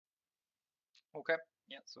Okay,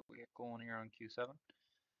 yeah, so we get going here on Q7.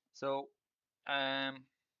 So, um,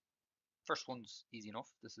 first one's easy enough.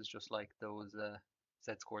 This is just like those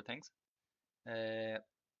Z-score things. Uh,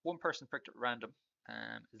 one person picked at random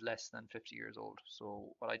is less than 50 years old.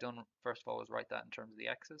 So what I done first of all was write that in terms of the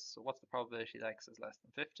x's. So what's the probability that x is less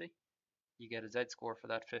than 50? You get a Z-score for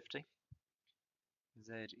that 50.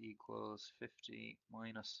 Z equals 50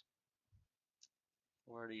 minus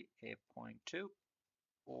 48.2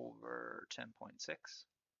 over 10.6.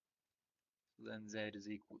 So then Z is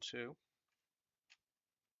equal to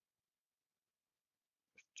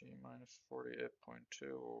 50 minus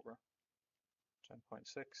 48.2 over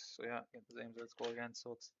 10.6. So yeah, get the same Z score again.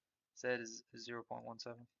 So it's Z is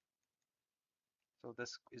 0.17. So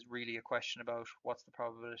this is really a question about what's the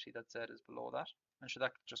probability that Z is below that. And should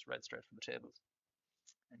that just read straight from the tables.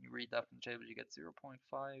 And you read that from the tables, you get 0.5675.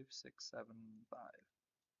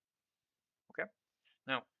 Okay.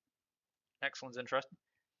 Now, next one's interesting.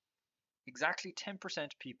 Exactly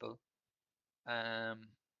 10% people um,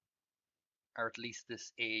 are at least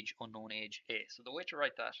this age, unknown age A. So the way to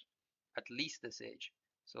write that, at least this age.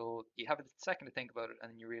 So you have a second to think about it,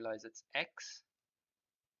 and then you realize it's X.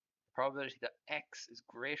 The probability that X is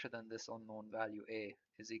greater than this unknown value A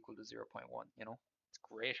is equal to 0.1. It's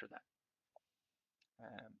greater than.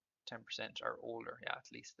 10% are older, yeah,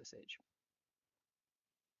 at least this age.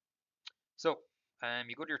 So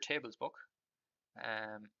you go to your tables book,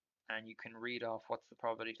 um, and you can read off what's the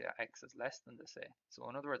probability that X is less than this A. So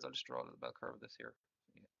in other words, I'll just draw a little bell curve of this here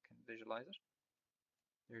so you can visualize it.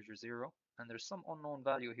 There's your 0, and there's some unknown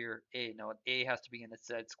value here, A. Now A has to be in its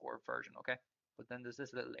Z-score version, okay? But then there's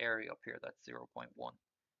this little area up here that's 0.1,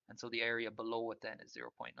 and so the area below it then is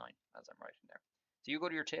 0.9, as I'm writing there. So you go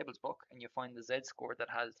to your tables book and you find the Z-score that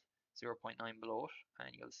has 0.9 below it,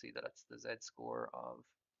 and you'll see that it's the Z-score of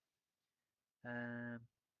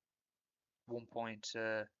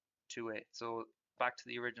 1.28. So back to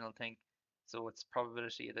the original thing. So its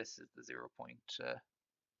probability of this is the 0.1.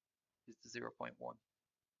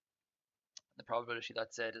 The probability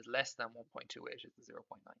that Z is less than 1.28 is the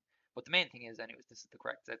 0.9. But the main thing is, anyways, this is the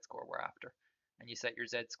correct Z score we're after. And you set your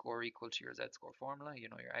Z score equal to your Z score formula,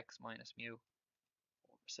 your X minus mu over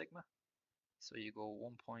sigma. So you go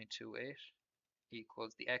 1.28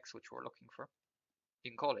 equals the X which we're looking for.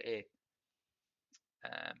 You can call it A.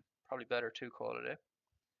 Probably better to call it A.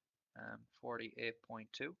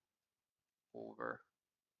 48.2 over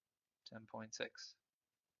 10.6.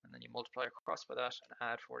 And then you multiply across by that and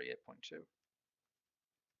add 48.2.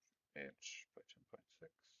 H by 10.6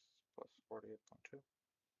 plus 48.2.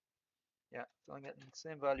 Yeah, so I'm getting the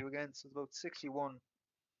same value again. So it's about 61.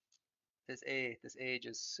 This age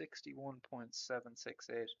is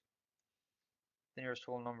 61.768. The nearest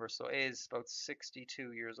whole number. So A is about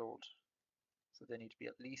 62 years old. So they need to be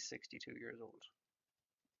at least 62 years old.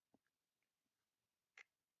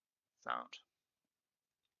 Sound.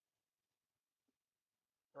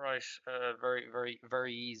 Right, very, very,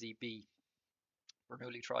 very easy B.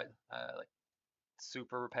 Bernoulli trial. Like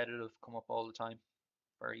super repetitive, come up all the time.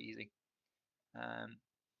 Very easy. Um,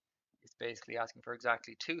 it's basically asking for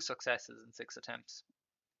exactly 2 successes in 6 attempts.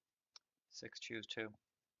 6 choose 2.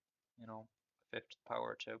 Fifth to the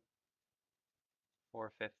power of 2.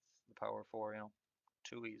 4/5 to the power of 4.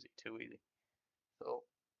 Too easy, too easy. So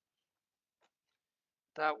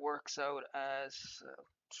that works out as,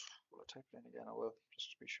 will I type it in again? I will,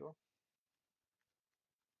 just to be sure.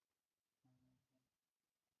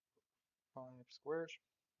 5 squared.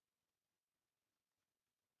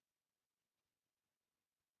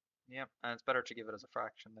 Yep, and it's better to give it as a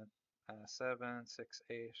fraction then. 7, 6,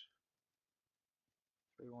 8,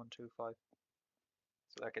 3, 1, 2, 5.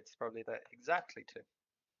 So that gets probably that exactly 2.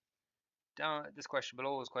 Down this question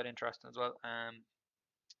below is quite interesting as well.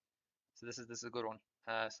 So this is a good one.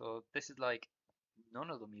 So this is like none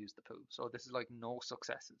of them use the poo. So this is like no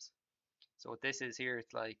successes. So what this is here,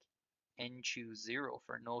 it's like n choose 0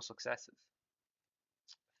 for no successes.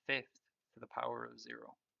 Fifth to the power of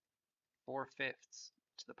 0. 4/5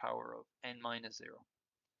 to the power of n minus 0.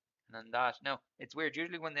 And then that. Now, it's weird.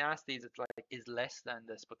 Usually when they ask these, it's like is less than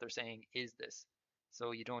this, but they're saying is this.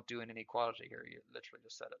 So you don't do an inequality here. You literally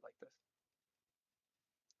just set it like this.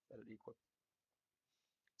 Set it equal.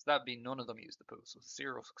 So that'd be none of them use the poo. So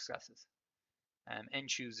 0 successes. N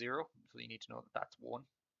choose 0. So you need to know that that's 1.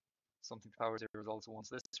 Something to the power of 0 is also 1.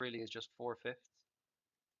 So this really is just 4/5.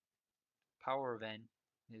 Power of n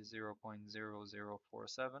is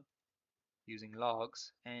 0.0047. Using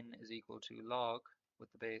logs, n is equal to log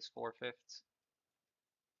with the base 4/5,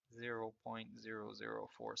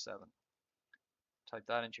 0.0047. Type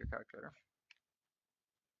that into your calculator.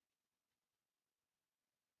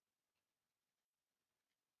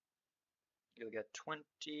 you'll get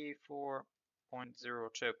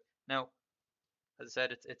 24.02. Now, as I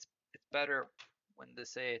said, it's better when they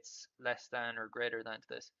say it's less than or greater than to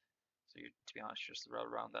this. So you, to be honest, just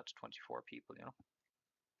around that to 24 people, you know.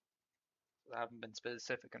 So they haven't been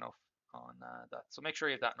specific enough on that. So make sure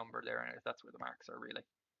you have that number there, and if that's where the marks are really.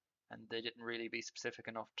 And they didn't really be specific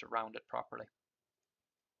enough to round it properly.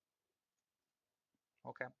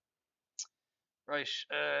 Okay. Right.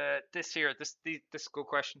 This here, this is a good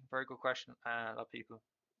question, very good question. A lot of people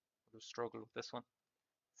will struggle with this one.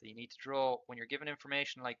 So you need to draw, when you're given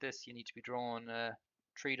information like this, you need to be drawing a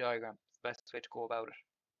tree diagram. It's the best way to go about it.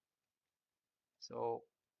 So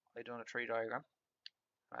I done a tree diagram.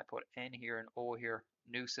 I put N here and O here,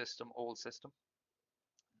 new system, old system.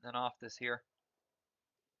 And then off this here,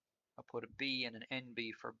 I put a B and an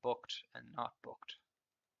NB for booked and not booked.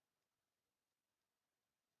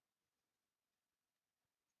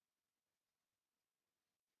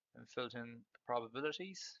 And filled in the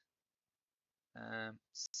probabilities.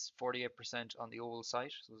 48% on the old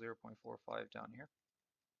site, so 0.45 down here,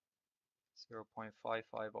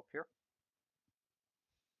 0.55 up here.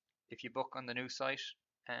 If you book on the new site,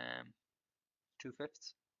 2/5,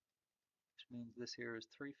 which means this here is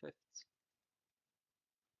 3/5.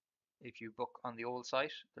 If you book on the old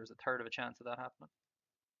site, there's a third of a chance of that happening.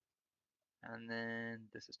 And then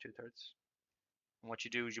this is 2/3. And what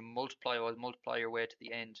you do is you multiply your way to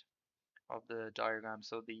the end of the diagram.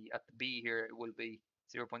 So at the B here, it will be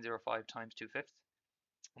 0.05 times 2/5.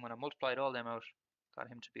 And when I multiplied all them out, got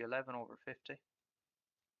him to be 11/50.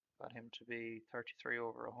 Got him to be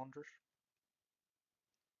 33/100.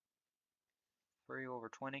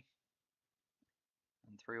 3/20.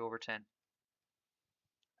 And 3/10.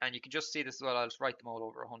 And you can just see this as well. I'll just write them all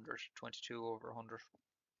over 100. 22/100.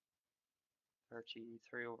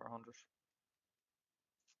 33/100.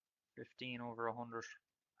 15/100.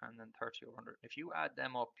 And then 30/100. If you add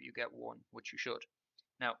them up, you get 1, which you should.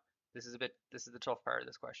 Now, this is the tough part of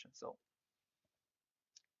this question. So,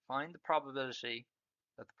 find the probability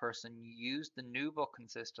that the person used the new booking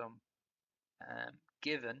system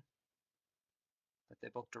given that they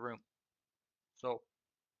booked a room. So,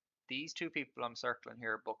 these two people I'm circling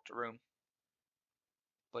here booked a room,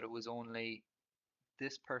 but it was only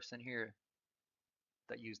this person here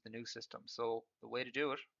that used the new system. So the way to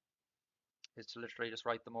do it is to literally just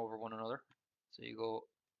write them over one another. So you go,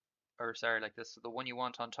 or sorry, like this. So the one you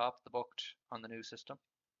want on top, the booked on the new system,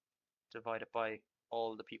 divide it by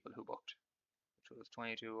all the people who booked, which was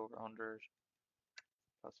 22/100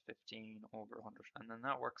 plus 15/100. And then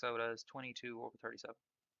that works out as 22/37.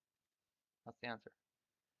 That's the answer.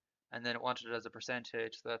 And then it wanted it as a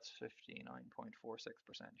percentage, so that's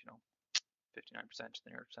 59.46%, you know, 59% to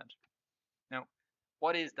the nearest percent. Now,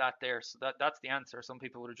 what is that there? So that's the answer. Some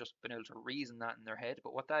people would have just been able to reason that in their head,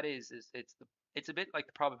 but what that is it's a bit like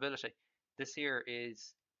the probability. This here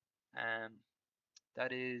is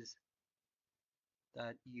that is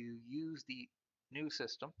that you use the new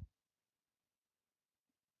system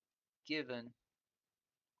given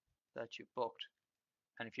that you booked.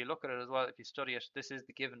 And if you look at it as well, if you study it, this is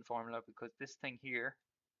the given formula, because this thing here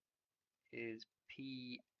is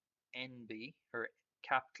PNB, or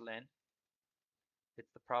capital N.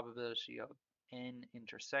 It's the probability of N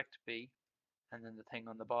intersect B, and then the thing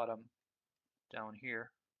on the bottom down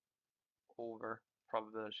here over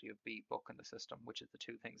probability of B booking the system, which is the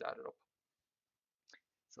two things added up.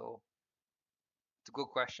 So it's a good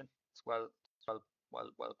question. It's well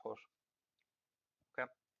put. Okay.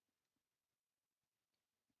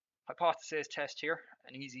 Hypothesis test here,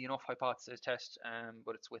 an easy enough hypothesis test,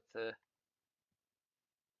 but it's with the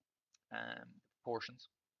proportions.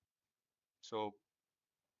 So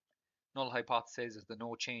null hypothesis is the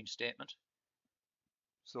no change statement.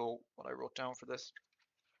 So what I wrote down for this,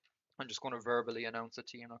 I'm just going to verbally announce it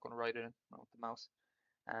to you. I'm not going to write it in with the mouse.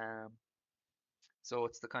 So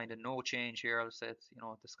it's the kind of no change here. I'll say it's, you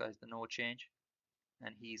know, this guy's the no change,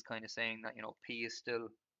 and he's kind of saying that, you know, P is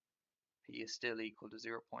still equal to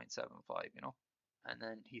 0.75, you know, and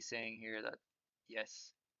then he's saying here that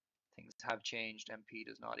yes, things have changed and P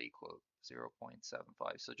does not equal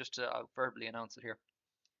 0.75. So just to verbally announce it here,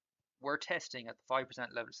 we're testing at the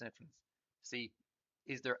 5% level of significance. See,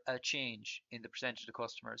 is there a change in the percentage of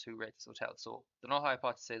customers who rate this hotel? So the null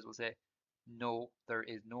hypothesis will say, no, there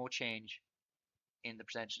is no change in the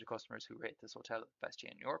percentage of customers who rate this hotel best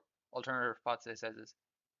chain in Europe. Alternative hypothesis says is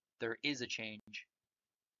there is a change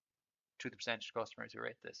to the percentage of customers who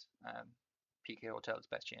rate this PK hotels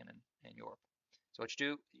best chain in Europe. So what you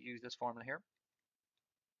do, you use this formula here,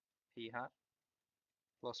 P hat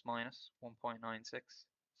plus minus 1.96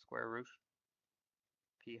 square root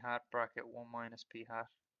P hat bracket 1 minus P hat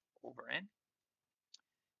over N.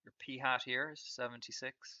 Your p hat here is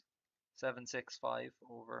 765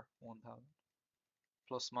 over 1000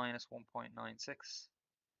 plus minus 1.96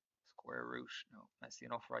 square root. No, messy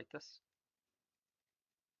enough, write this.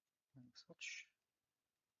 And such.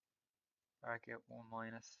 Bracket 1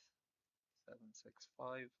 minus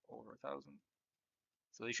 765 over 1000.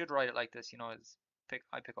 So you should write it like this, you know,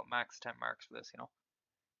 I pick up max 10 marks for this, you know.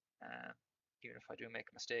 Even if I do make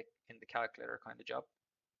a mistake in the calculator kind of job.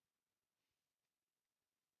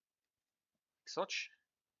 Like such.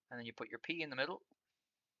 And then you put your p in the middle.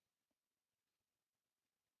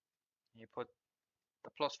 And you put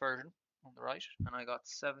the plus version on the right. And I got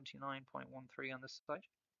 79.13 on this side.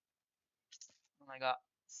 And I got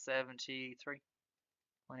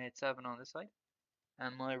 73.87 on this side.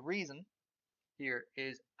 And my reason here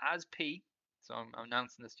is as p, so I'm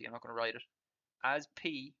announcing this to you, I'm not going to write it, as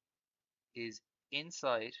p is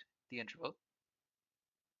inside the interval,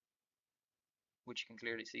 which you can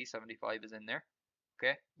clearly see 75 is in there,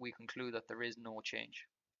 okay, we conclude that there is no change.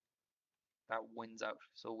 That wins out.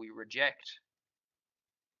 So we reject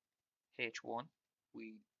H1.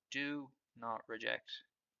 We do not reject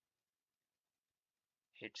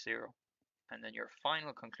H0. And then your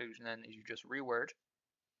final conclusion then is you just reword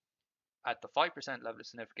at the 5% level of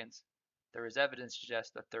significance, there is evidence to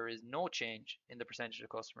suggest that there is no change in the percentage of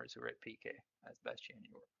customers who rate PK as best change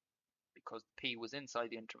in Europe because P was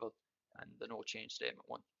inside the interval and the no change statement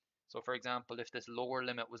won. So for example, if this lower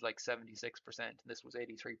limit was like 76% and this was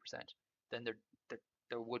 83%, then there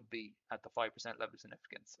would be at the 5% level of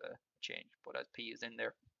significance change. But as P is in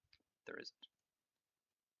there, there isn't.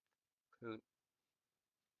 Cool.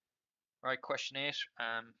 All right, question 8.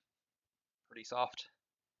 Pretty soft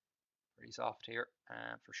here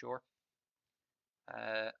for sure.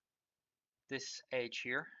 This edge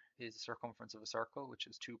here is the circumference of a circle, which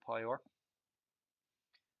is 2 pi r.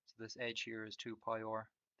 So this edge here is 2 pi r.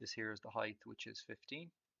 This here is the height, which is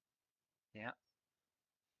 15. Yeah.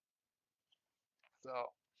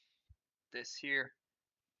 So this here,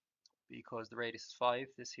 because the radius is 5,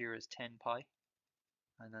 this here is 10 pi.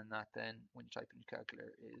 And then that then, when you type in your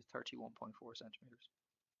calculator, is 31.4 centimeters.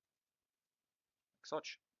 Like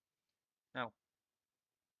such. Now,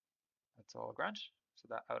 that's all grand. So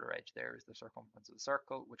that outer edge there is the circumference of the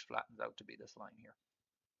circle, which flattens out to be this line here.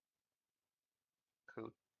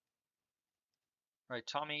 Cool. Right,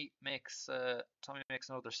 Tommy makes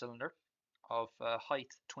another cylinder of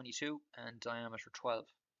height 22 and diameter 12.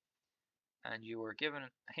 And you were given a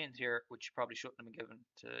hint here, which you probably shouldn't have been given,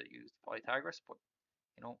 to use the Pythagoras, but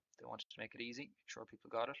you know, they wanted to make it easy, make sure people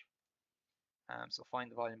got it. So find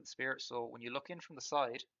the volume of the sphere. So when you look in from the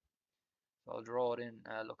side, so I'll draw it in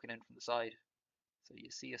looking in from the side. So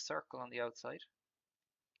you see a circle on the outside.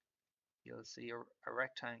 You'll see a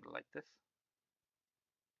rectangle like this.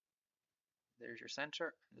 There's your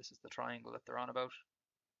center. This is the triangle that they're on about.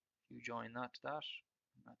 You join that to that,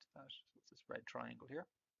 and that to that. So it's this red triangle here.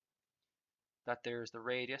 That there's the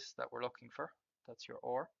radius that we're looking for. That's your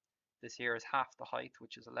R. This here is half the height,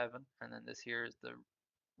 which is 11, and then this here is the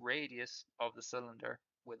radius of the cylinder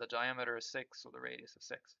with a diameter of 6, so the radius of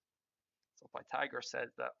 6. So Pythagoras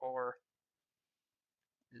says that R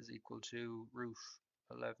is equal to root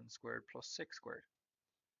 11 squared plus 6 squared,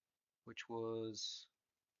 which was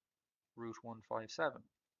root 157.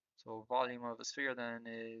 So volume of a sphere then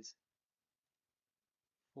is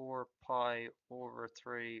 4 pi over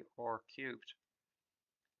 3 r cubed.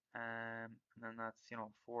 And then that's,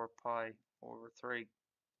 4 pi over 3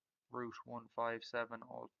 root 157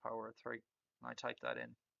 all to the power of 3. And I typed that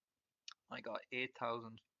in. I got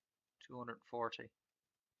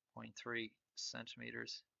 8,240.3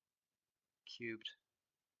 centimeters cubed.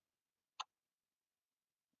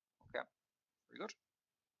 Okay, very good.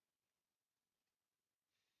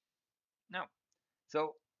 Now,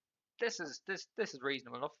 so this is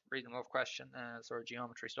reasonable enough question, sort of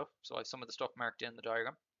geometry stuff. So I have some of the stuff marked in the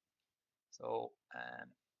diagram. So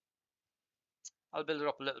I'll build it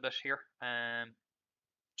up a little bit here,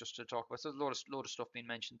 just to talk about. So there's a load of stuff being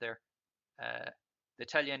mentioned there. They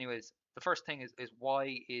tell you anyways. The first thing is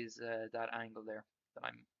why is that angle there that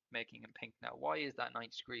I'm making in pink now? Why is that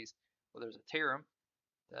 90 degrees? Well, there's a theorem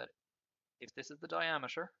that if this is the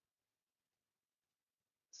diameter,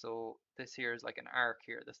 so this here is like an arc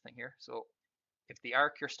here, this thing here. So if the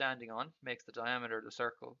arc you're standing on makes the diameter of the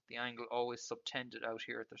circle, the angle always subtended out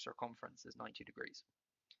here at the circumference is 90 degrees.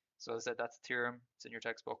 So as I said, that's a theorem, it's in your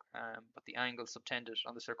textbook, but the angle subtended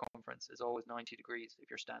on the circumference is always 90 degrees if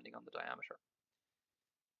you're standing on the diameter.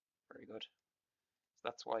 Very good. So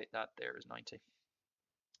that's why that there is 90.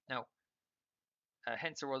 Now,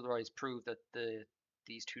 Hensor otherwise proved that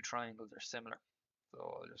these two triangles are similar. So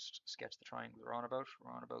I'll just sketch the triangles we're on about.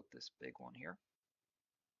 We're on about this big one here.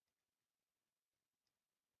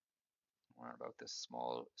 We're on about this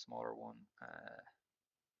smaller one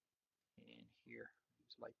in here.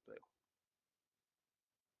 Use light blue.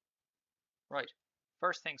 Right.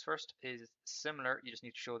 First things first is similar. You just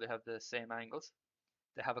need to show they have the same angles.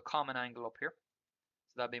 They have a common angle up here.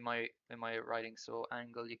 So that'd be in my writing. So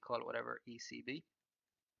angle, you call it whatever, ECB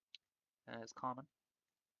is common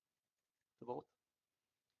to both.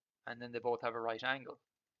 And then they both have a right angle.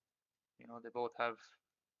 You know, they both have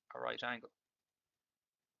a right angle.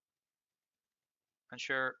 And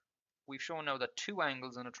sure, we've shown now that two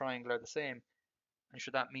angles in a triangle are the same. And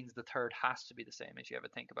sure, that means the third has to be the same if you ever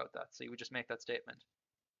think about that. So you would just make that statement.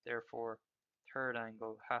 Therefore, third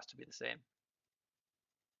angle has to be the same.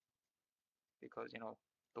 Because, you know,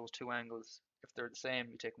 those two angles, if they're the same,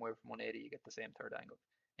 you take them away from 180, you get the same third angle.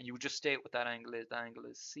 And you would just state what that angle is. The angle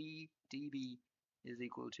is CDB is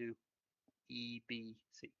equal to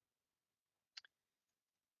EBC.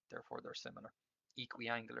 Therefore, they're similar.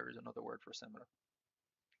 Equiangular is another word for similar.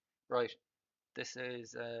 Right, this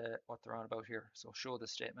is what they're on about here. So show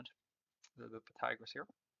this statement. A little bit of Pythagoras here.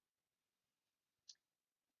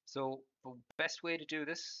 So the best way to do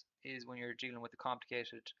this is when you're dealing with a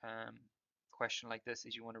complicated question like this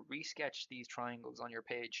is you want to resketch these triangles on your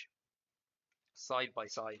page side by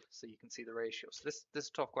side so you can see the ratio. So this is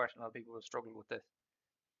a tough question. A lot of people will struggle with this.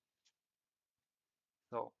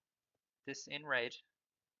 So this in red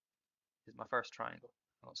is my first triangle.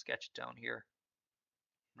 I'll sketch it down here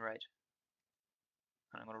in red.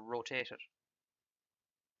 And I'm going to rotate it.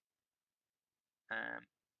 And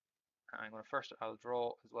I'm going to first, I'll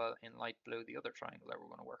draw as well in light blue the other triangle that we're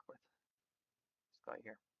going to work with. This guy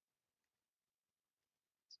here.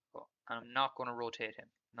 So, and I'm not going to rotate him.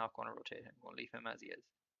 Not going to rotate him. I'm going to leave him as he is.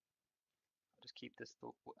 I'll just keep this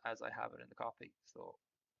as I have it in the copy. So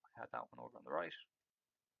I had that one over on the right.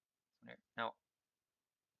 Now,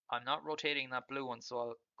 I'm not rotating that blue one, so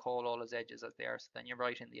I'll call all his edges as they are. So then you're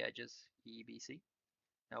writing the edges, EBC.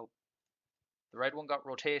 Now, the red one got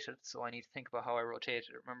rotated, so I need to think about how I rotated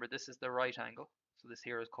it. Remember, this is the right angle, so this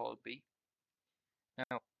here is called B.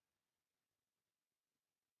 Now,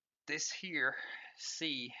 this here,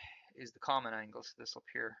 C, is the common angle, so this up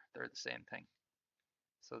here, they're the same thing.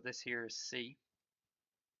 So this here is C,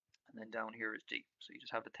 and then down here is D. So you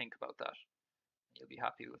just have to think about that. You'll be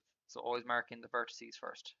happy with. So always mark in the vertices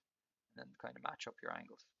first, and then kind of match up your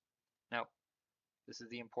angles. Now, this is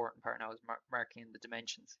the important part now, is marking the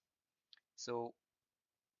dimensions. So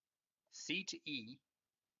C to E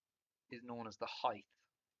is known as the height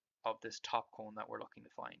of this top cone that we're looking to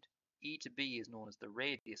find. E to B is known as the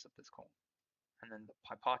radius of this cone. And then the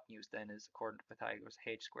hypotenuse then is, according to Pythagoras,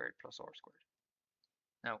 h squared plus r squared.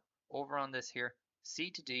 Now, over on this here, C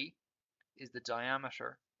to D is the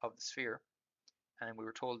diameter of the sphere. And we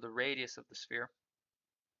were told the radius of the sphere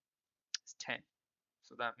is 10.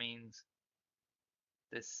 So that means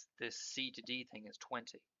this C to D thing is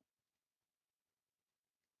 20.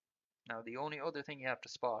 Now, the only other thing you have to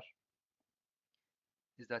spot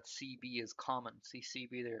is that CB is common. See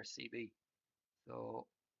CB there, CB. So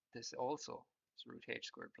this also is root h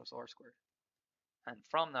squared plus r squared. And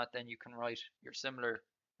from that, then you can write your similar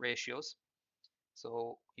ratios.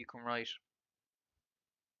 So you can write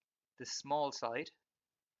the small side,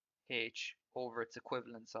 h, over its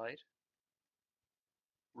equivalent side,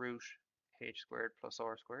 root h squared plus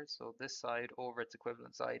r squared. So this side over its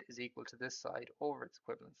equivalent side is equal to this side over its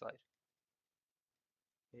equivalent side.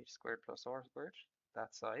 H squared plus r squared,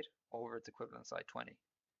 that side, over its equivalent side, 20.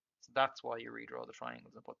 So that's why you redraw the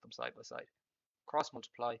triangles and put them side by side. Cross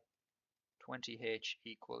multiply, 20h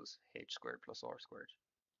equals h squared plus r squared.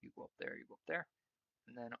 You go up there, you go up there.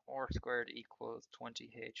 And then r squared equals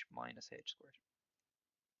 20h minus h squared.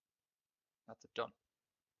 That's it, done.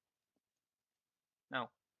 Now,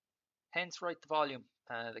 hence write the volume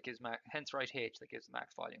that gives hence write h that gives the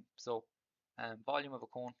max volume. So volume of a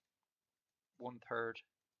cone, 1/3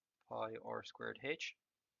 pi r squared h.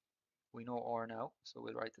 We know r now, so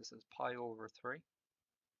we'll write this as pi over 3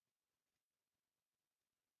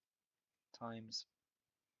 times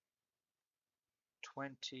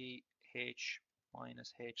 20h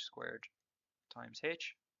minus h squared times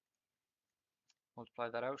h. Multiply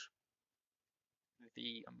that out.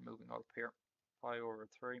 I'm moving up here. Pi over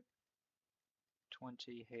 3,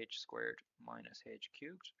 20h squared minus h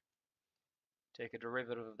cubed. Take a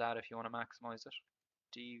derivative of that if you want to maximize it.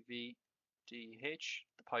 dv dh.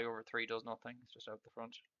 The pi over 3 does nothing, it's just out the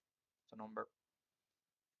front. It's a number.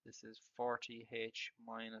 This is 40h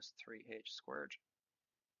minus 3h squared.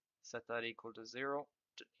 Set that equal to 0.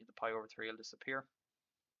 The pi over 3 will disappear.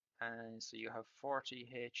 And so you have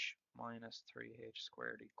 40h minus 3h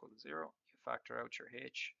squared equals 0. You factor out your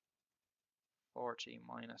h, 40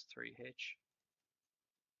 minus 3h.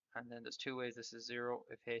 And then there's two ways this is 0,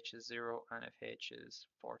 if h is 0 and if h is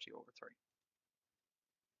 40 over 3.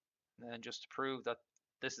 And then just to prove that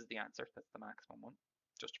this is the answer, that's the maximum one.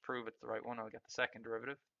 Just to prove it's the right one, I'll get the second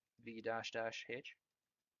derivative, v dash dash h.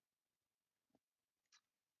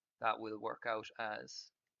 That will work out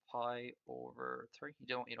as pi over 3. You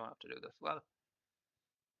don't have to do this. Well,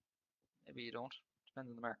 maybe you don't.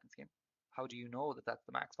 Depends on the marking scheme. How do you know that that's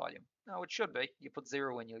the max volume? No, it should be. You put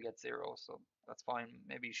 0 in, you'll get 0, so that's fine.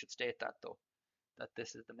 Maybe you should state that though, that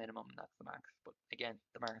this is the minimum and that's the max. But again,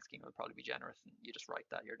 the marking scheme will probably be generous and you just write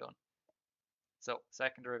that, you're done. So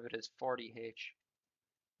second derivative is 40h,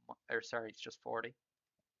 or sorry, it's just 40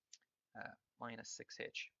 minus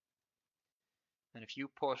 6h. And if you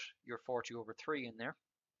put your 40 over 3 in there,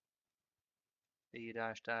 v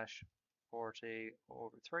dash dash 40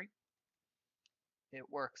 over 3, it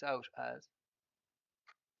works out as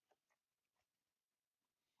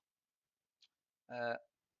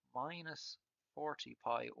minus 40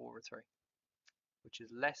 pi over 3, which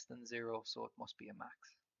is less than 0, so it must be a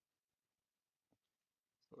max.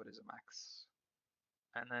 So it is a max.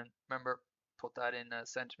 And then remember, put that in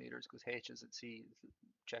centimeters because h is at c.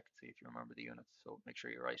 Check to see if you remember the units, so make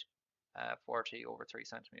sure you're right. 40 over 3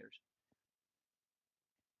 centimeters.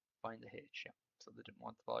 Find the h, yeah. So they didn't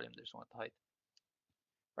want the volume, they just want the height.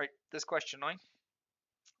 Right, this question 9.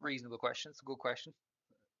 Reasonable question, it's a good question.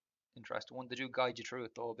 Interesting one. They do guide you through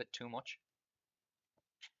it though a bit too much.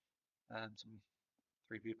 Some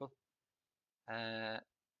 3 people.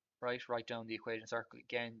 Right, write down the equation circle.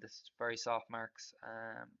 Again, this is very soft marks.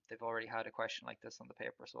 They've already had a question like this on the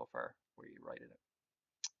paper so far where you write it,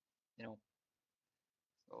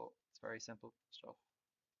 so it's very simple stuff.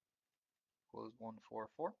 Equals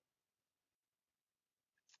 144.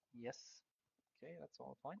 Yes. Okay, that's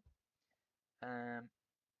all fine.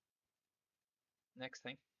 Next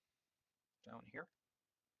thing down here.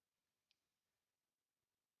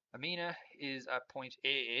 Amina is at point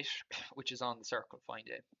A8, which is on the circle. Find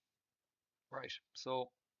A. Right, so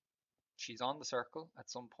she's on the circle at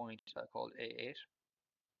some point called A8.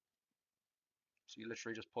 So you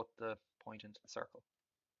literally just put the point into the circle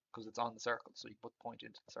because it's on the circle, so you put the point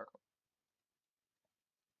into the circle.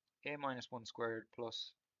 A minus 1 squared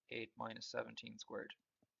plus 8 minus 17 squared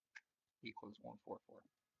equals 144.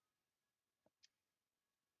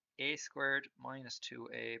 A squared minus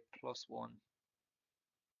 2a plus 1.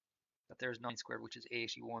 That there's 9 squared, which is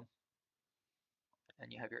 81.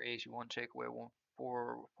 And you have your 81, take away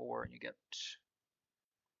 144, and you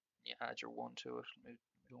add your 1 to it. We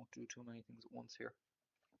don't do too many things at once here.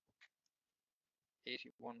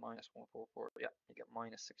 81 minus 144, yeah, you get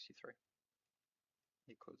minus 63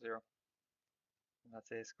 equals 0. And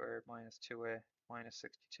that's a squared minus 2a minus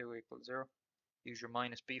 62 equals 0. Use your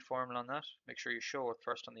minus b formula on that. Make sure you show it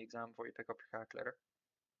first on the exam before you pick up your calculator.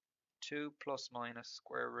 2 plus minus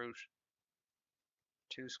square root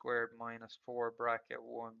 2 squared minus 4 bracket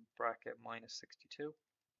 1 bracket minus 62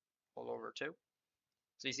 all over 2.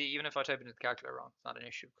 So you see, even if I type it into the calculator wrong, it's not an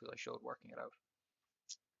issue because I showed working it out.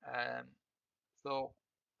 So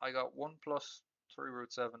I got 1 plus 3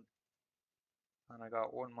 root 7 and I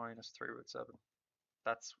got 1 minus 3 root 7.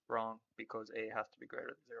 That's wrong because a has to be greater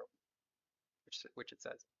than 0, which it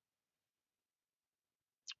says.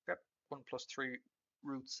 Okay, 1 plus 3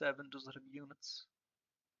 root 7, does it have units?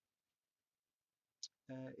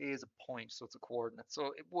 A is a point, so it's a coordinate. So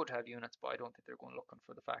it would have units, but I don't think they're going looking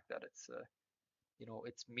for the fact that it's,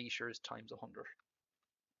 it's meters times 100.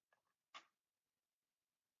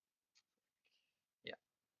 Yeah,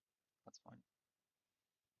 that's fine.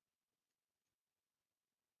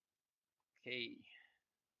 Okay.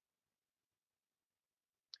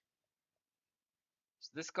 So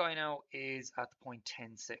this guy now is at the point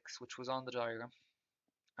 10, 6, which was on the diagram.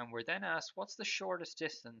 And we're then asked, what's the shortest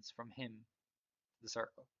distance from him to the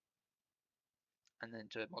circle? And then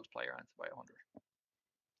to multiply your answer by 100.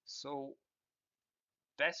 So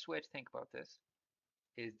best way to think about this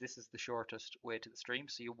is the shortest way to the stream.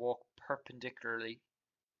 So you walk perpendicularly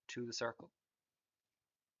to the circle.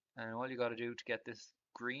 And all you got to do to get this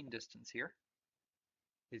green distance here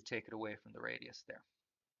is take it away from the radius there.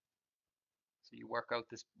 So you work out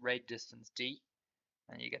this red distance d,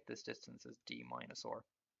 and you get this distance as d minus r.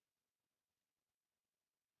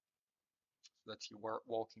 So that's you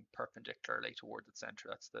walking perpendicularly towards the center.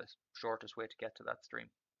 That's the shortest way to get to that stream.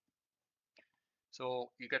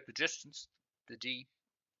 So you get the distance, the d,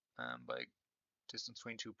 by distance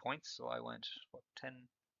between 2 points. So I went, 10,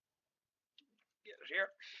 get it here.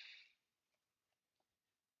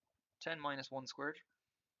 10 minus 1 squared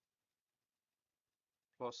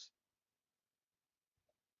plus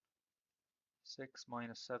 6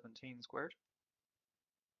 minus 17 squared.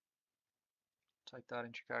 Type that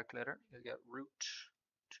into your calculator. You'll get root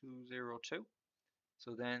 202.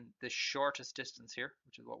 So then the shortest distance here,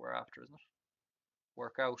 which is what we're after, isn't it?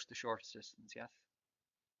 Work out the shortest distance, yes.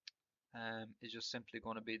 Is just simply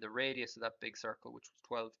going to be the radius of that big circle, which was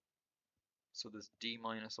 12. So this d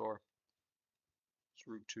minus r is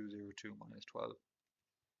root 202 minus 12.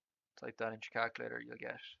 Type that into your calculator, you'll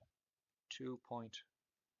get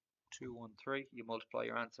 2.213. You multiply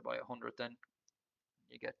your answer by 100 then,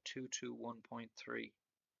 you get 221.3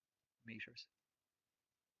 meters.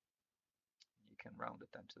 You can round it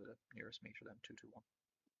then to the nearest meter then, 221.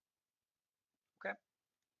 Okay,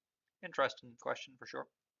 interesting question for sure.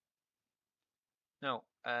 Now,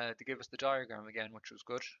 to give us the diagram again, which was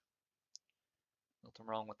good. Nothing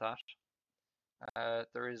wrong with that.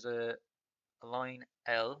 There is a line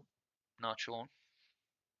L not shown.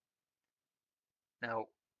 Now,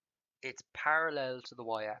 it's parallel to the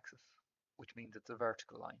y-axis, which means it's a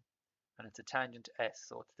vertical line, and it's a tangent to S,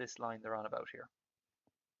 so it's this line they're on about here.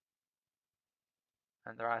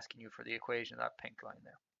 And they're asking you for the equation of that pink line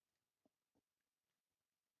there.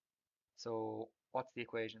 So what's the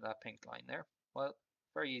equation of that pink line there? Well,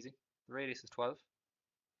 very easy. The radius is 12.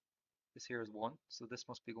 This here is 1, so this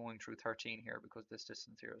must be going through 13 here because this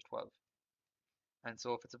distance here is 12. And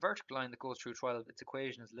so if it's a vertical line that goes through 12, its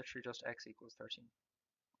equation is literally just x equals 13.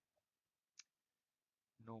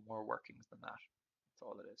 No more workings than that. That's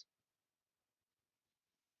all it is.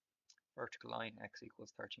 Vertical line, x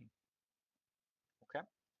equals 13. Okay.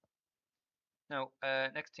 Now,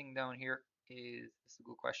 next thing down here is, this is a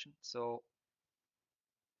good question. So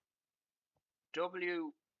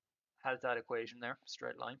W has that equation there,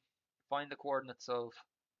 straight line. Find the coordinates of the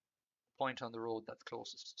point on the road that's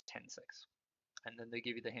closest to 10, 6. And then they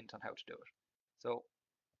give you the hint on how to do it. So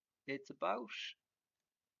it's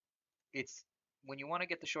when you want to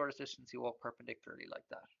get the shortest distance, you walk perpendicularly like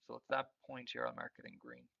that. So it's that point here, I'll mark it in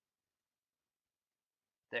green.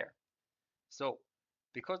 There. So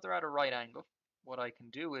because they're at a right angle, what I can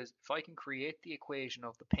do is, if I can create the equation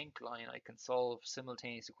of the pink line, I can solve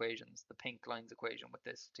simultaneous equations, the pink line's equation with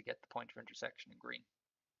this, to get the point of intersection in green.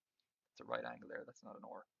 It's a right angle there, that's not an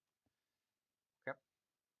or. Okay.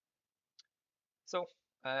 So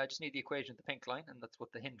I just need the equation of the pink line, and that's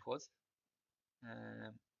what the hint was.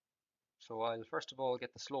 So I'll first of all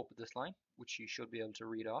get the slope of this line, which you should be able to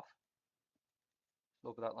read off.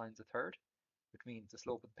 Slope of that line is a third, which means the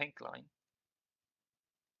slope of the pink line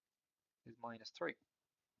is minus 3.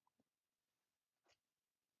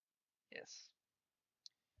 Yes.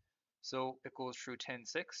 So it goes through 10,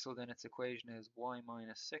 6, so then its equation is y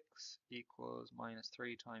minus 6 equals minus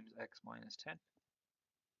 3 times x minus 10.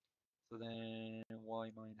 So then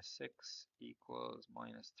y minus 6 equals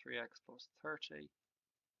minus 3x plus 30.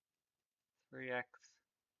 3x,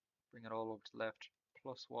 bring it all over to the left,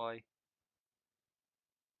 plus y.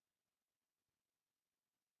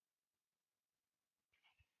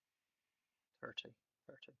 30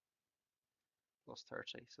 plus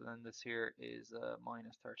 30. So then this here is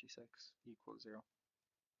minus 36 equals 0.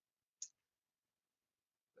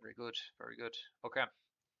 Very good, very good. Okay,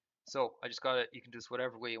 so I just got it. You can do this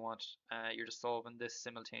whatever way you want. You're just solving this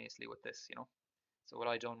simultaneously with this, you know. So what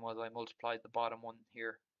I done was I multiplied the bottom one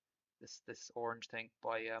here, this orange thing,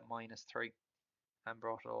 by minus 3 and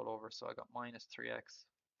brought it all over. So I got minus 3x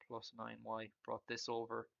plus 9y, brought this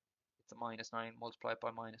over. It's a minus 9, multiplied by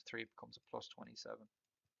minus 3 becomes a plus 27.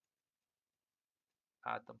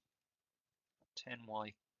 Add them.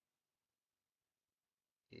 10y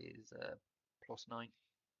is plus 9.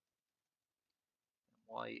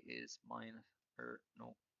 Y is minus, or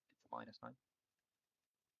no, it's minus 9.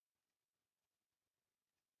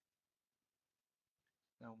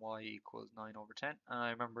 Then y equals 9 over 10. And I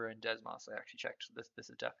remember in Desmos I actually checked, so this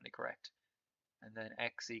is definitely correct. And then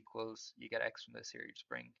x equals, you get x from this here, you just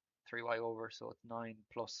bring 3y over, so it's 9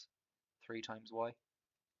 plus 3 times y.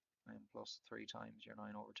 9 plus 3 times your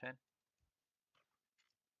 9 over 10.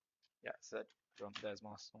 Yeah, so done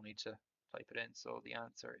Desmos, no need to type it in. So the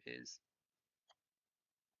answer is,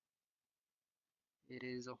 it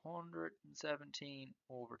is 117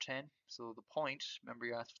 over 10. So the point, remember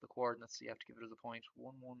you asked for the coordinates, so you have to give it as a point.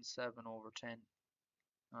 117 over 10,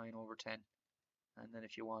 9 over 10. And then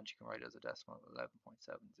if you want, you can write it as a decimal, 11.7,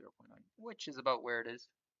 0.9, which is about where it is.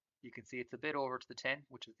 You can see it's a bit over to the 10,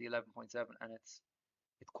 which is the 11.7, and it's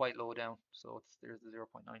quite low down. So there's the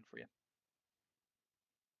 0.9 for you.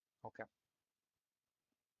 Okay,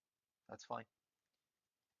 that's fine.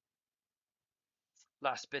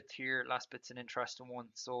 last bit here, last bit's an interesting one.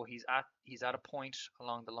 So he's at a point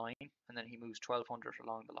along the line, and then he moves 1200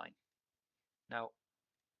 along the line. Now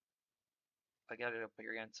I get it up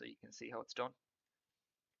here again so you can see how it's done.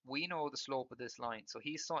 We know the slope of this line, so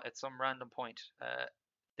he's at some random point.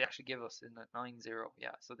 They actually give us in at 90,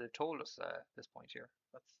 yeah. So they've told us this point here.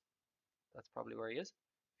 That's probably where he is.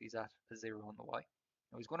 He's at a 0 on the y.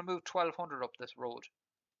 Now he's going to move 1200 up this road.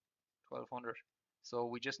 1200. So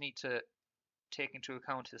we just need to take into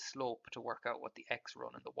account his slope to work out what the x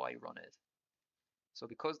run and the y run is. So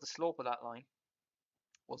because the slope of that line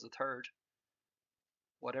was a third,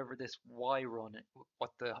 whatever this y run,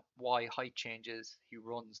 what the y height change is, he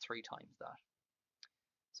runs 3 times that.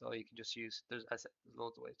 So you can just use, there's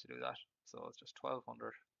loads of ways to do that. So it's just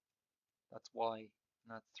 1200, that's y, and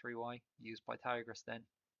that's 3y. Use Pythagoras then.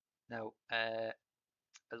 Now, as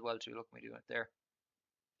well too, look at me doing it there.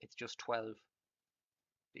 It's just 12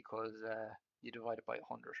 because you divide it by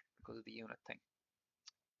 100 because of the unit thing.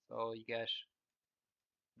 So you get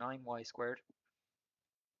 9y squared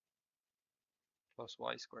plus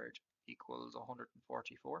y squared equals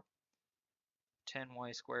 144.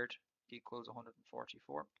 10y squared equals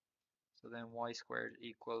 144. So then y squared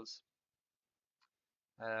equals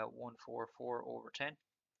 144 over 10.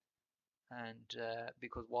 And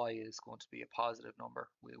because y is going to be a positive number,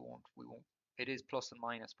 we won't, it is plus and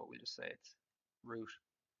minus, but we'll just say it's root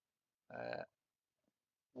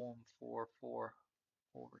 144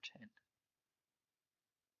 over 10.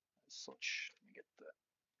 As such, let me get the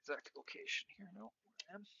exact location here now.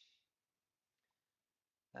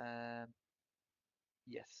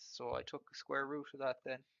 Yes, so I took the square root of that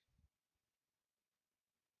then.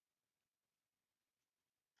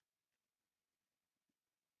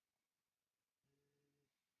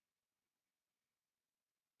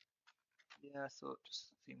 Yeah, so just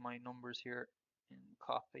see my numbers here in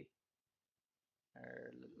copy.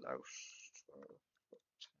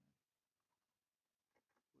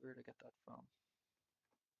 Where did I get that from?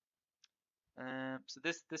 So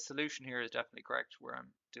this solution here is definitely correct where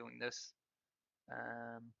I'm doing this.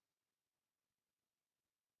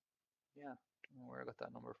 Yeah, don't know where I got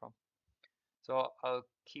that number from. So I'll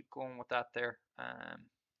keep going with that there.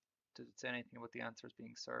 Does it say anything about the answers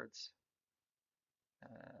being surds?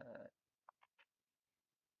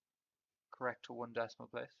 Correct to 1 decimal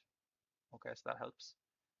place. Okay, so that helps.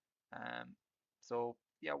 So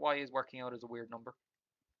yeah, y is working out as a weird number.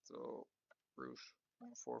 So root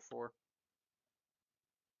 144.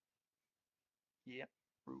 Yeah,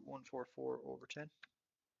 root 144 over 10.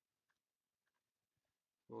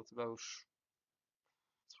 So it's about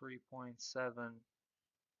 3.7,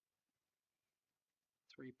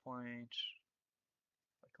 3 point,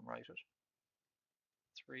 I can write it,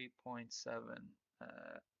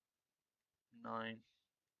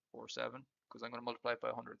 3.7947, because I'm going to multiply it by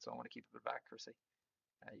 100, so I want to keep it of accuracy.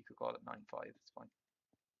 You could call it 95, it's fine.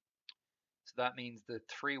 So that means the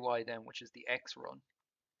 3y then, which is the x run,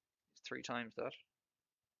 is 3 times that.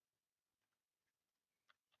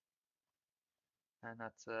 And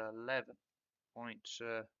that's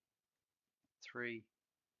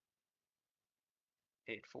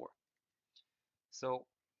 11.384. So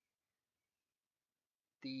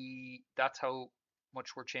that's how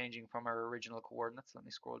much we're changing from our original coordinates. Let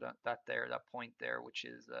me scroll down that point there, which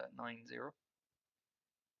is 90.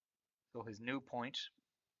 So his new point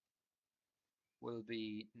will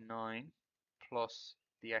be 9 plus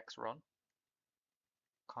the x run,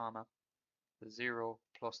 comma, the 0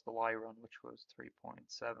 plus the y run, which was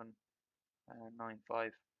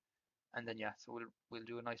 3.795. And then yeah, so we'll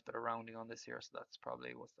do a nice bit of rounding on this here. So that's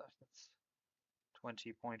probably, what's that? That's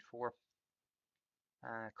 20.4,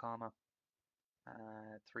 comma,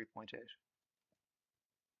 3.8.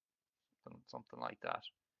 Something like that.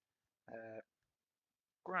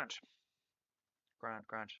 Grant.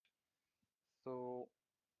 So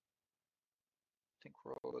I think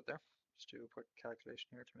we're all good there. Just do a quick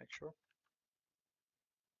calculation here to make sure.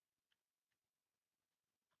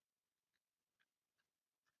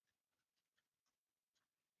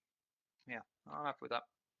 Yeah, I'm happy with that.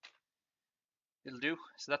 It'll do.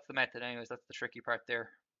 So that's the method anyways. That's the tricky part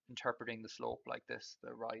there. Interpreting the slope like this,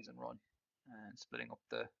 the rise and run, and splitting up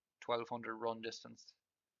the 1200 run distance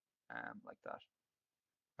like that.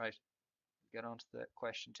 Right, get on to the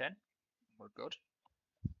question 10. We're good.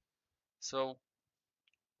 So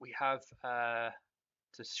we have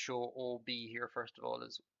to show OB here first of all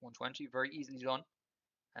is 120. Very easily done.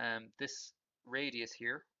 This radius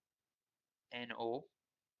here, NO,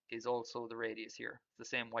 is also the radius here. It's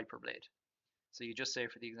the same wiper blade. So you just say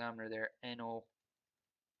for the examiner there, NO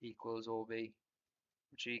equals OB,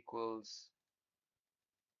 which equals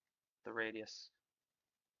the radius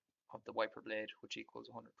of the wiper blade, which equals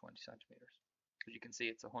 120 centimeters. As you can see,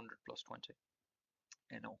 it's 100 plus 20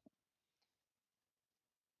 NO.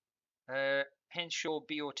 Hence show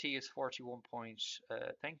BOT is 41 point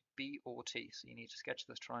thing, BOT. So you need to sketch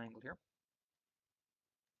this triangle here.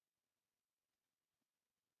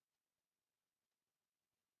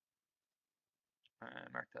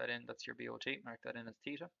 Mark that in, that's your BOT, mark that in as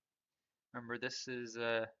theta. Remember this is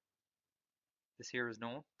this here is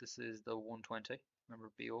known, this is the 120.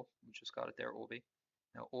 Remember BO, we just got it there, OB.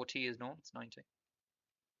 Now OT is known, it's 90.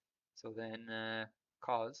 So then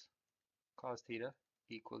cos theta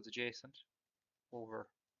equals adjacent over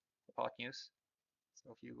hypotenuse.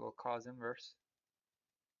 So if you go cos inverse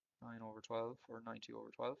 9 over 12 or 90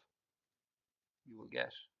 over 12, you will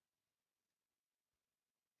get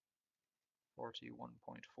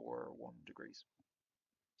 41.41 degrees,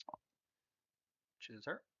 which is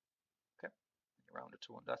there. Okay, you round it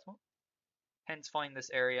to one decimal. Hence find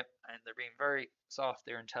this area, and they're being very soft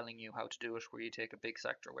there in telling you how to do it, where you take a big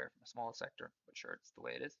sector away from a small sector, but sure, it's the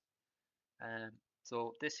way it is.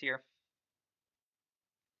 So this here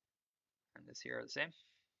and this here are the same.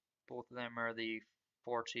 Both of them are the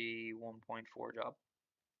 41.4 job.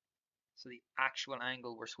 So the actual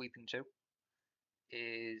angle we're sweeping to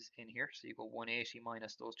is in here. So you go 180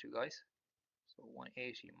 minus those two guys. So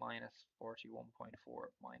 180 minus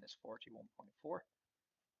 41.4 minus 41.4.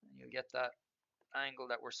 And you'll get that angle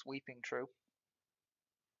that we're sweeping through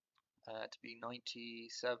to be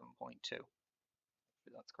 97.2.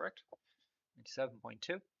 That's correct.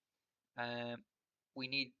 97.2. We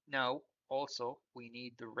need now also we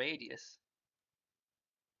need the radius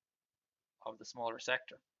of the smaller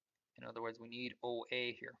sector. In other words, we need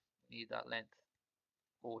OA here. We need that length,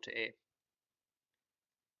 O to A.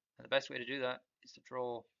 And the best way to do that is to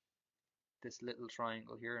draw this little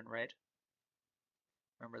triangle here in red.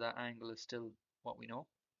 Remember that angle is still what we know.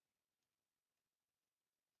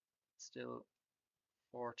 It's still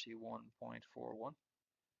 41.41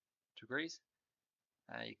 degrees.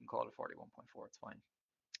 You can call it 41.4, it's fine.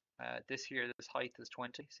 This here, this height is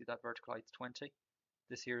 20. See that vertical height is 20.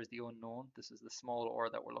 This here is the unknown. This is the small r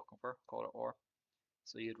that we're looking for. Call it r.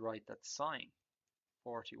 So you'd write that sine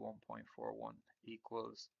 41.41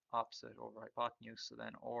 equals opposite over hypotenuse. So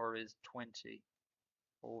then r is 20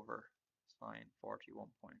 over sine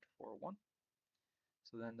 41.41.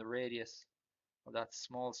 So then the radius of that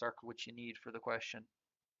small circle, which you need for the question,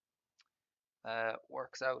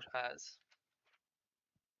 works out as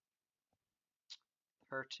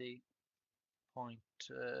 30.267,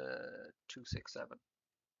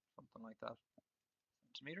 something like that,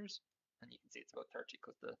 centimeters. And you can see it's about 30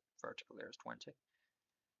 because the vertical there is 20.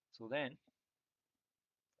 So then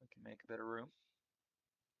I can make a bit of room.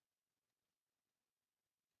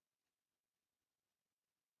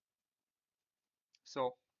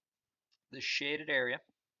 So the shaded area,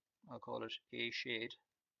 I'll call it A shade,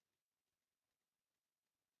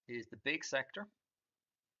 is the big sector,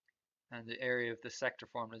 and the area of the sector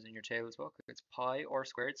formula is in your tables book. It's pi r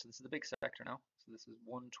squared, so this is the big sector now. So this is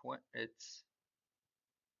 120. It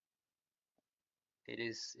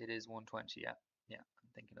is 120. Yeah.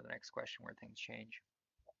 I'm thinking of the next question where things change.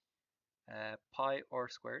 Pi r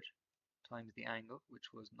squared times the angle,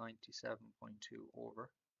 which was 97.2 over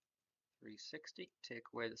 360. Take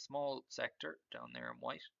away the small sector down there in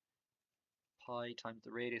white. Pi times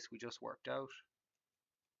the radius we just worked out,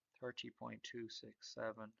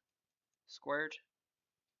 30.267 squared,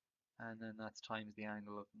 and then that's times the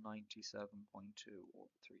angle of 97.2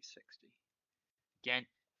 over 360. Again,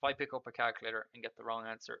 if I pick up a calculator and get the wrong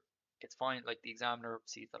answer, it's fine. Like, the examiner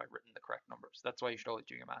sees that I've written the correct numbers. That's why you should always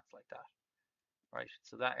do your maths like that. Right,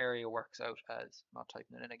 so that area works out as, I'm not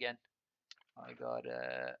typing it in again, I got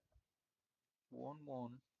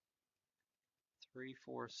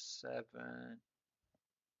 11347,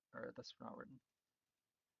 or that's not written,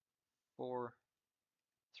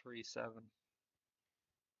 437,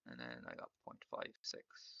 and then I got 0.56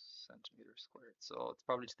 centimeters squared. So it's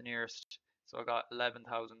probably to the nearest. So I got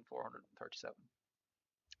 11,437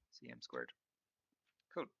 cm squared.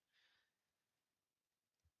 Cool.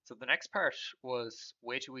 So the next part was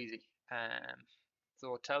way too easy.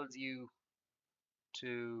 So it tells you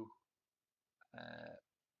to,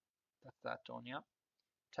 that's that done, yeah.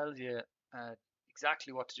 Tells you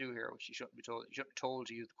exactly what to do here, which you shouldn't be told. You shouldn't be told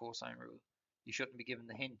to use the cosine rule. You shouldn't be given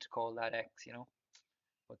the hint to call that x, you know.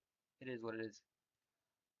 But it is what it is.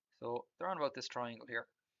 So they're on about this triangle here.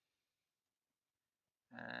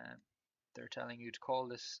 They're telling you to call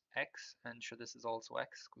this x, and sure, this is also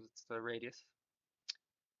x because it's the radius.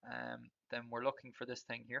 Then we're looking for this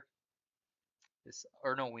thing here. This,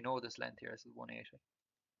 or no, we know this length here. This is 180,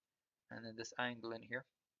 and then this angle in here.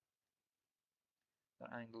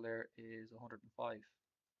 That angle there is 105.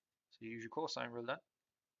 So you use your cosine rule then.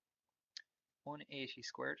 180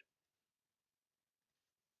 squared.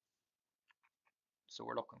 So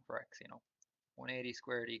we're looking for x, 180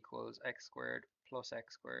 squared equals x squared plus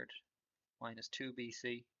x squared minus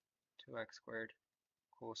 2bc, 2x squared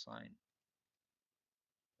cosine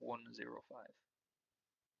 105.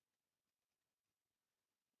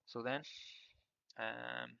 So then you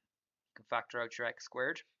can factor out your x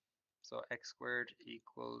squared. So x squared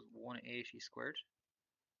equals 180 squared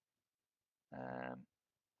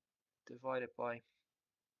divided by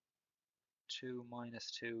 2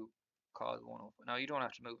 minus 2 cos 105. Now you don't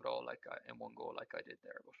have to move it all like in one go like I did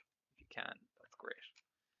there, but if you can, that's great.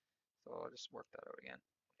 So I'll just work that out again.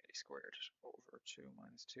 180 squared over 2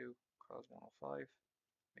 minus 2 cos 105.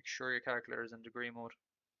 Make sure your calculator is in degree mode.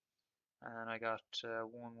 And I got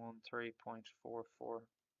 113.44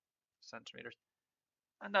 centimeters.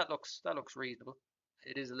 And that looks reasonable.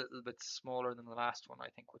 It is a little bit smaller than the last one, I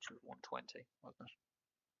think, which was 120, wasn't it?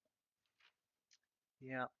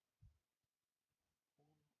 Yeah,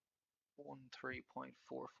 13.44,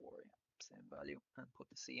 yeah, same value, and put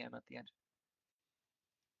the cm at the end.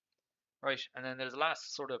 Right, and then there's the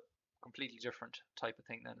last sort of completely different type of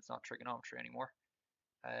thing. Then it's not trigonometry anymore.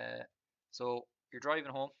 So you're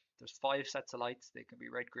driving home. There's 5 sets of lights. They can be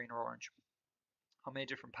red, green, or orange. How many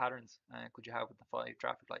different patterns could you have with the 5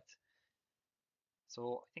 traffic lights?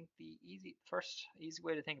 So I think the first easy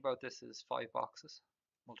way to think about this is 5 boxes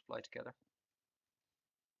multiplied together.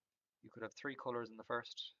 You could have 3 colors in the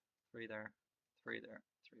first, 3 there, 3 there,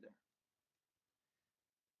 3 there.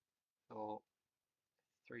 So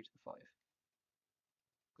 3 to the 5.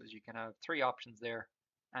 Because you can have 3 options there,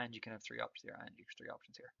 and you can have 3 options there, and you have 3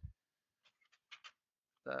 options here.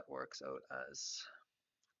 That works out as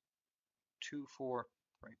 2, 4,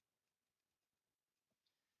 3.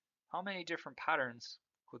 How many different patterns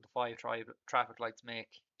could the 5 traffic lights make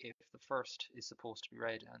if the first is supposed to be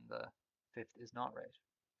red and the 5th is not red?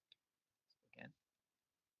 Again,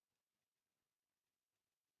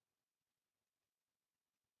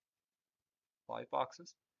 5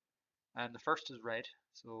 boxes, and the first is red,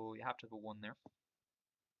 so you have to have a 1 there.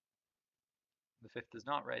 The 5th is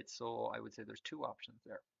not red, so I would say there's 2 options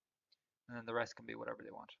there, and then the rest can be whatever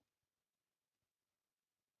they want.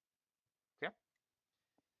 Okay,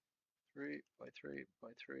 3 by 3 by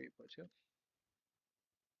 3 by 2.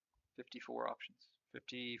 54 options,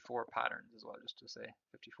 54 patterns as well, just to say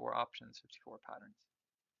 54 options, 54 patterns.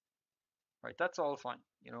 Right, that's all fine.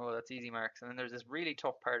 That's easy marks. And then there's this really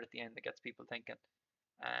tough part at the end that gets people thinking.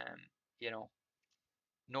 You know,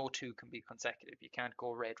 no 2 can be consecutive. You can't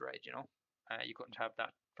go red, you couldn't have that,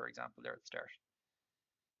 for example, there at the start.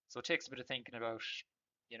 So it takes a bit of thinking about,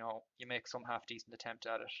 you make some half decent attempt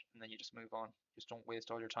at it and then you just move on. Just don't waste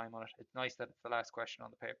all your time on it. It's nice that it's the last question on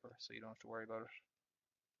the paper, so you don't have to worry about it.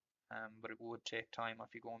 But it would take time if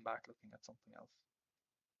you're going back looking at something else.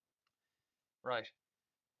 Right.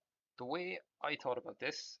 The way I thought about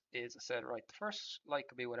this is I said, right, the first light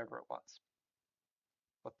could be whatever it was.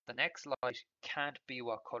 But the next light can't be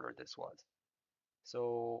what color this was.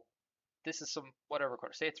 So this is some whatever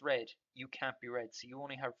color. Say it's red, you can't be red. So you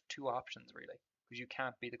only have 2 options really, because you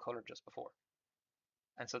can't be the color just before.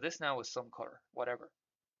 And so this now is some color, whatever.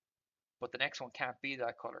 But the next one can't be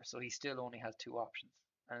that color, so he still only has 2 options.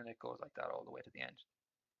 And it goes like that all the way to the end.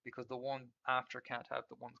 Because the one after can't have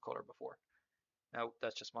the one's color before. Now,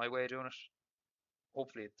 that's just my way of doing it.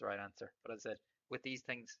 Hopefully it's the right answer. But as I said, with these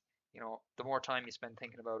things, the more time you spend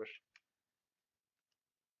thinking about it,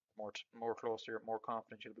 more closer, more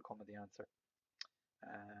confident you'll become with the answer.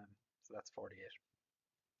 So that's 48.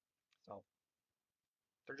 So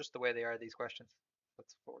they're just the way they are, these questions.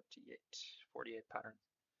 That's 48 patterns,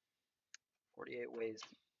 48 ways.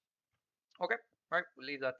 Okay, right, we'll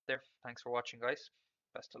leave that there. Thanks for watching, guys.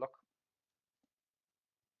 Best of luck.